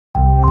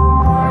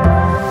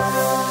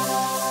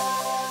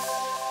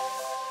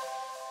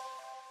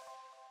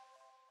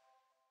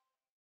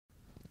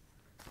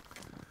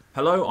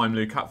Hello, I'm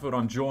Luke Hatfield.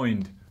 I'm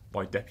joined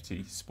by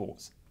Deputy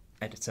Sports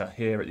Editor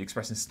here at the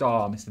Express and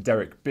Star, Mr.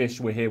 Derek Bish.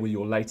 We're here with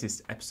your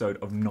latest episode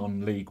of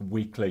Non-League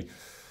Weekly.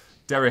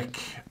 Derek,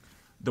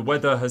 the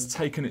weather has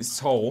taken its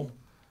toll,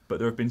 but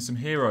there have been some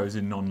heroes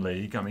in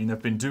non-league. I mean,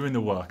 they've been doing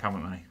the work,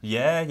 haven't they?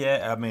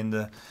 Yeah. I mean,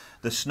 the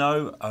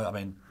snow,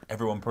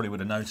 everyone probably would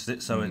have noticed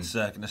it, so it's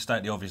going to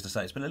state the obvious to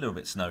say it's been a little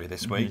bit snowy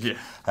this week.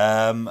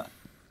 But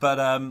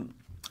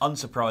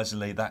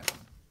unsurprisingly, that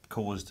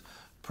caused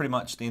pretty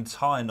much the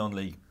entire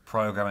non-league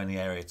programme in the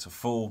area to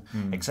fall,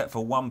 except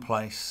for one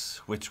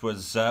place, which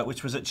was at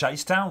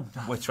Chasetown,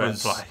 which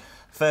was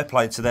fair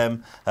play to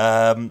them.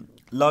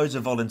 Loads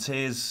of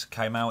volunteers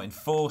came out in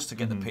force to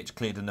get the pitch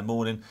cleared in the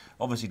morning.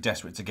 Obviously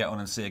desperate to get on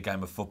and see a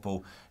game of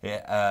football.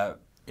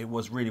 It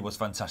was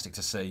fantastic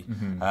to see.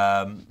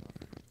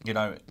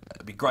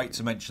 It'd be great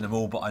to mention them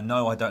all, but I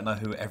don't know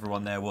who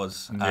everyone there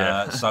was.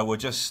 So we'll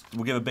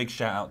give a big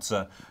shout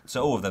out to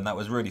all of them. That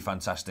was really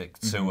fantastic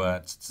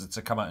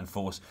to come out in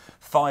force.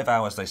 5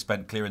 hours they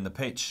spent clearing the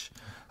pitch.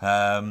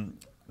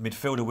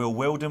 Midfielder Will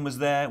Wilden was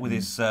there with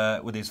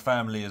his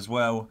family as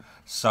well.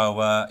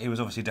 So he was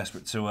obviously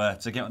desperate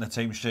to get on the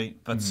team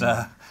sheet, but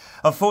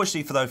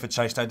unfortunately for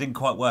Chasetown, it didn't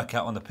quite work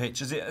out on the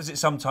pitch, as it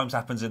sometimes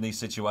happens in these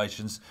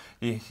situations.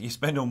 You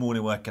spend all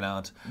morning working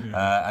hard,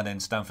 and then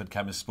Stamford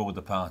came and spoiled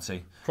the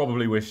party.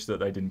 Probably wish that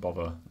they didn't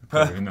bother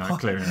clearing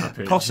that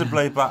pitch.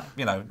 Possibly, but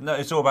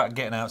it's all about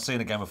getting out,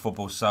 seeing a game of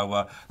football.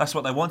 So that's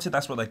what they wanted,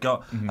 that's what they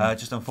got.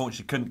 Just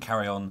unfortunately couldn't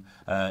carry on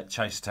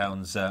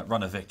Chasetown's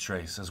run of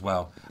victories as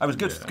well. It was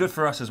good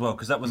for us as well,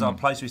 because that was our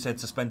place. We said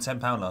to spend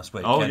 £10 last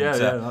week.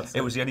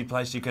 It was the only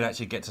place you could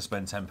actually get to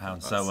spend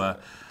 £10. So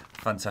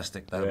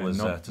fantastic that was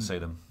to see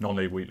them.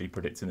 Non-League Weekly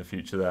predicting the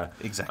future there.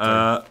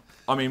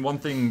 Exactly. One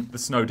thing the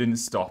snow didn't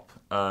stop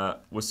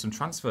was some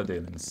transfer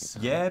dealings.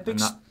 Yeah,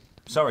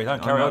 carry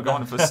on. Go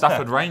on for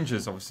Stafford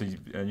Rangers, obviously,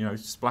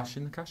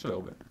 splashing the cash a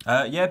little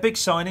bit. Big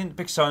signing.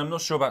 I'm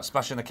not sure about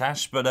splashing the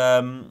cash, but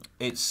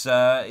it's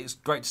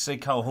great to see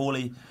Carl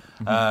Hawley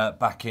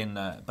back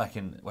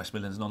in West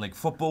Midlands non-league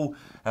football.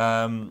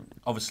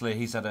 Obviously,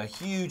 he's had a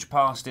huge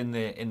past in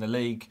the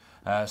league.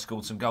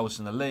 Scored some goals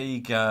in the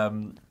league.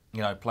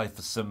 Played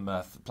for some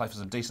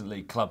decent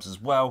league clubs as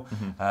well.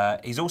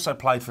 He's also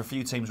played for a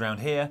few teams around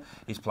here.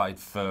 He's played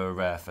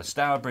for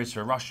Stourbridge,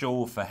 for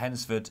Rushall, for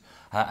Hensford,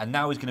 and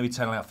now he's going to be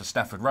turning out for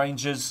Stafford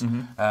Rangers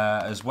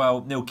as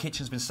well. Neil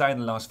Kitchen's been saying in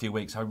the last few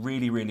weeks how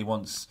really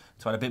wants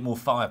to add a bit more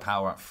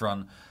firepower up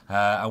front,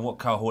 and what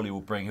Carl Hawley will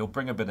bring. He'll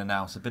bring a bit of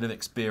nous, a bit of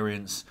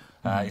experience.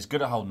 He's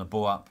good at holding the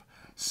ball up.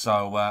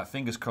 So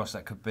fingers crossed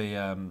that could be,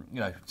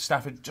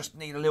 Stafford just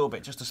need a little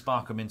bit just to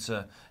spark them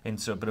into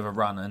a bit of a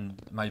run,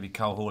 and maybe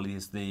Carl Hawley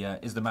is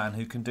the man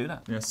who can do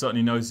that. Yeah,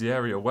 certainly knows the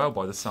area well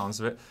by the sounds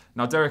of it.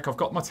 Now, Derek, I've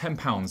got my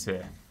 £10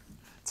 here.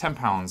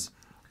 £10.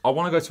 I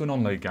want to go to a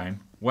non-league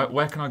game.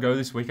 Where can I go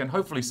this weekend?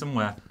 Hopefully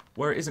somewhere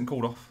where it isn't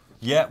called off.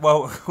 Yeah,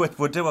 well,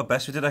 we'll do our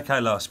best. We did okay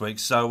last week.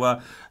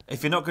 So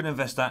if you're not going to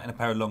invest that in a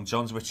pair of long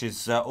johns, which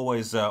is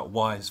always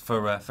wise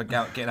for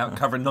getting out and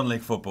covering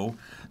non-league football,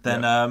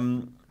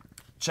 then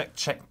check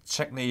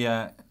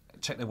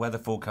the weather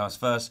forecast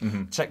first.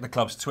 Check the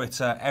club's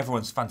Twitter.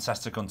 Everyone's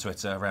fantastic on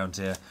Twitter around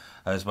here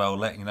as well,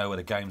 letting you know where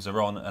the games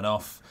are on and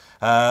off.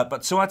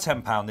 But to our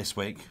 £10 this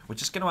week, we're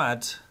just going to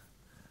add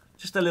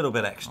just a little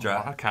bit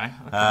extra. Okay.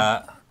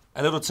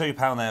 A little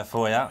 £2 there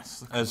for you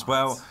as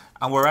well.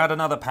 And we'll add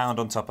another £1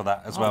 on top of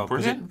that as well.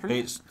 Brilliant.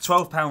 It's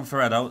 £12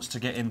 for adults to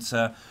get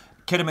into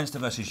Kidderminster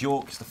versus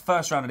York. It's the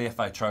first round of the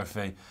FA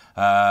Trophy.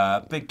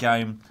 Big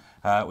game.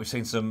 We've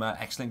seen some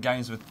excellent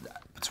games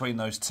between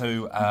those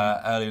two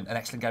an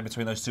excellent game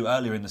between those two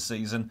earlier in the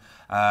season.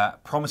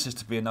 Promises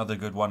to be another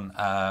good one,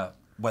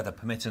 weather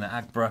permitting at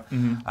Agborough.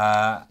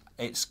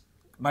 It's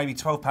maybe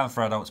 £12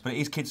 for adults, but it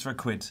is kids for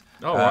 £1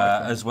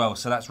 as well,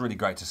 so that's really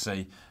great to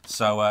see.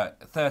 So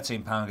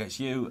 £13 gets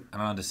you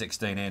and an under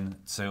 16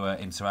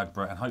 into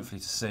Agborough, and hopefully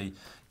to see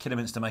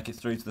Kidderminster make it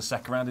through to the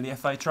second round of the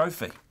FA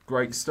Trophy.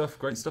 Great stuff.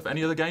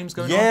 Any other games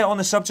going on? Yeah, on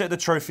the subject of the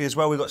trophy as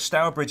well, we've got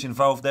Stourbridge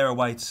involved. They're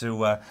away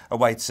to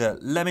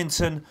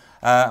Leamington,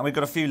 and we've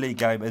got a few league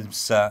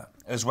games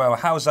as well.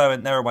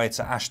 Howzo, they're away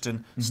to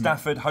Ashton.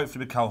 Stafford,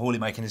 hopefully with Carl Hawley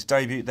making his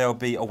debut, they'll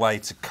be away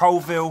to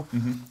Colville.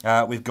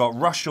 We've got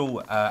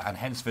Rushall and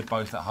Hensford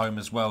both at home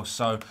as well.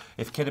 So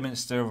if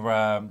Kidderminster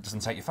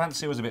doesn't take your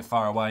fancy, or was a bit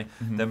far away,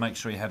 then make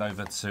sure you head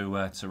over to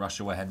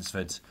Rushall or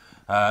Hensford.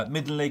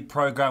 Midland League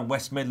programme,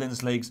 West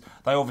Midlands Leagues,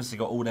 they obviously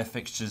got all their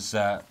fixtures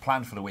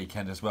planned for the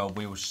weekend as well.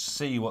 We will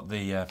see what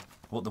the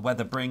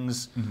weather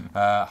brings.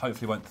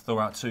 Hopefully won't thaw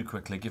out too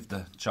quickly, give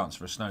the chance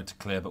for a snow to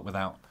clear, but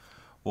without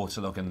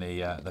waterlogging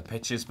the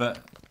pitches. But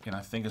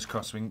fingers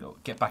crossed we can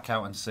get back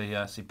out and see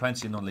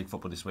plenty of non-league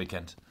football this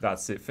weekend.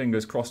 That's it.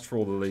 Fingers crossed for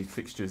all the league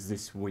fixtures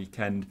this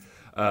weekend.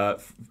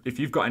 If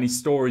you've got any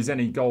stories,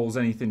 any goals,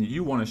 anything that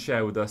you want to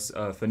share with us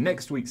for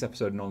next week's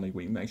episode of Non-League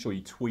Week, make sure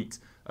you tweet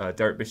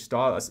Derek Bish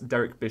Star. That's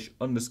Derek Bish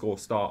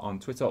 _star on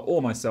Twitter,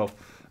 or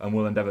myself, and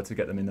we'll endeavour to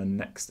get them in the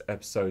next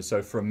episode.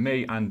 So from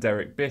me and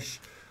Derek Bish,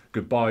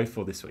 goodbye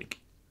for this week.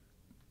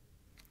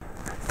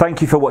 Thank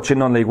you for watching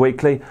Non-League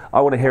Weekly. I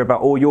want to hear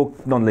about all your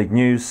non-league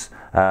news.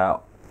 I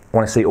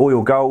want to see all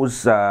your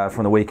goals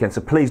from the weekend.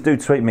 So please do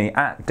tweet me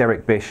at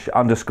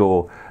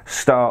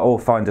 @DerekBish_star or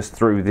find us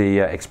through the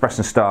Express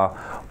and Star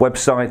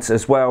websites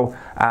as well.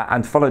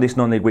 And follow this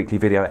Non-League Weekly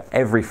video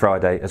every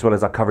Friday, as well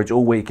as our coverage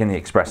all week in the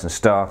Express and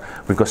Star.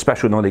 We've got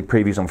special Non-League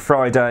previews on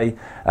Friday,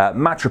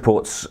 match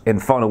reports in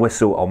Final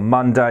Whistle on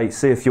Monday,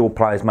 see if your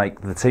players make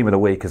the team of the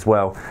week as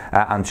well.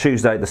 And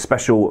Tuesday, the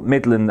special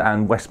Midland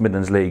and West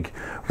Midlands League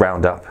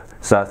roundup.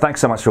 So thanks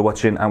so much for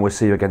watching, and we'll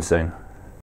see you again soon.